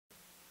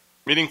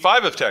Meeting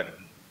 5 of 10.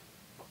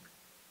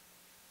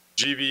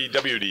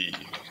 GVWD.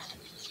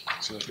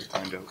 See if we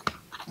find out.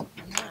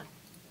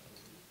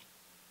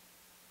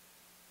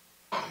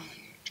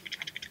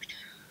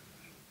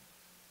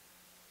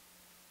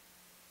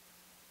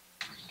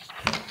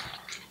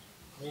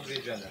 Move the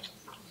agenda.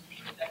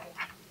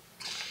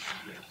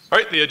 All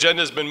right, the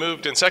agenda has been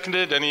moved and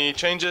seconded. Any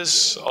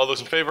changes? All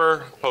those in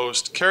favor?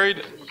 Opposed?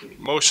 Carried.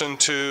 Motion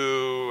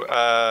to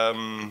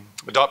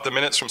adopt the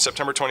minutes from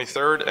September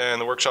 23rd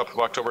and the workshop of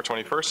October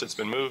 21st. It's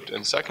been moved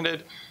and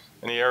seconded.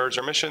 Any errors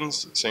or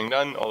omissions? Seeing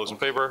none. All those in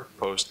favor?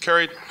 Opposed?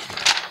 Carried.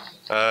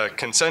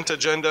 Consent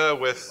agenda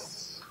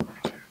with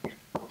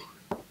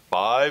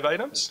 5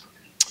 items.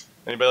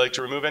 Anybody like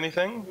to remove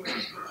anything?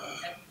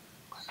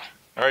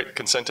 All right,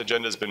 consent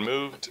agenda has been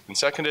moved and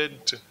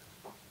seconded.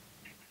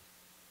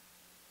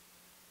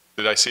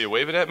 Did I see you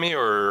waving at me,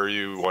 or are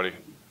you wanting?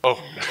 Oh,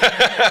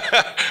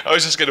 I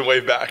was just going to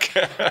wave back.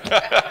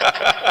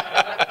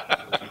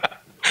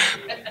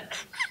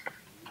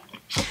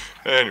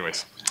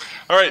 Anyways.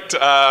 All right,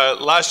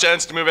 last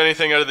chance to move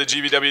anything out of the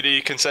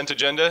GVWD consent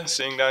agenda.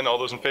 Seeing none, all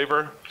those in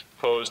favor?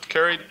 Opposed?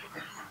 Carried.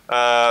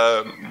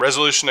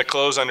 Resolution to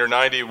close under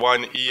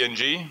 91E and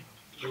G.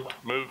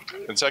 Moved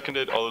and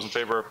seconded. All those in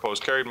favor?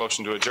 Opposed? Carried.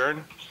 Motion to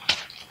adjourn.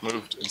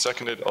 Moved and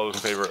seconded. All those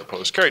in favor?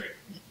 Opposed? Carried.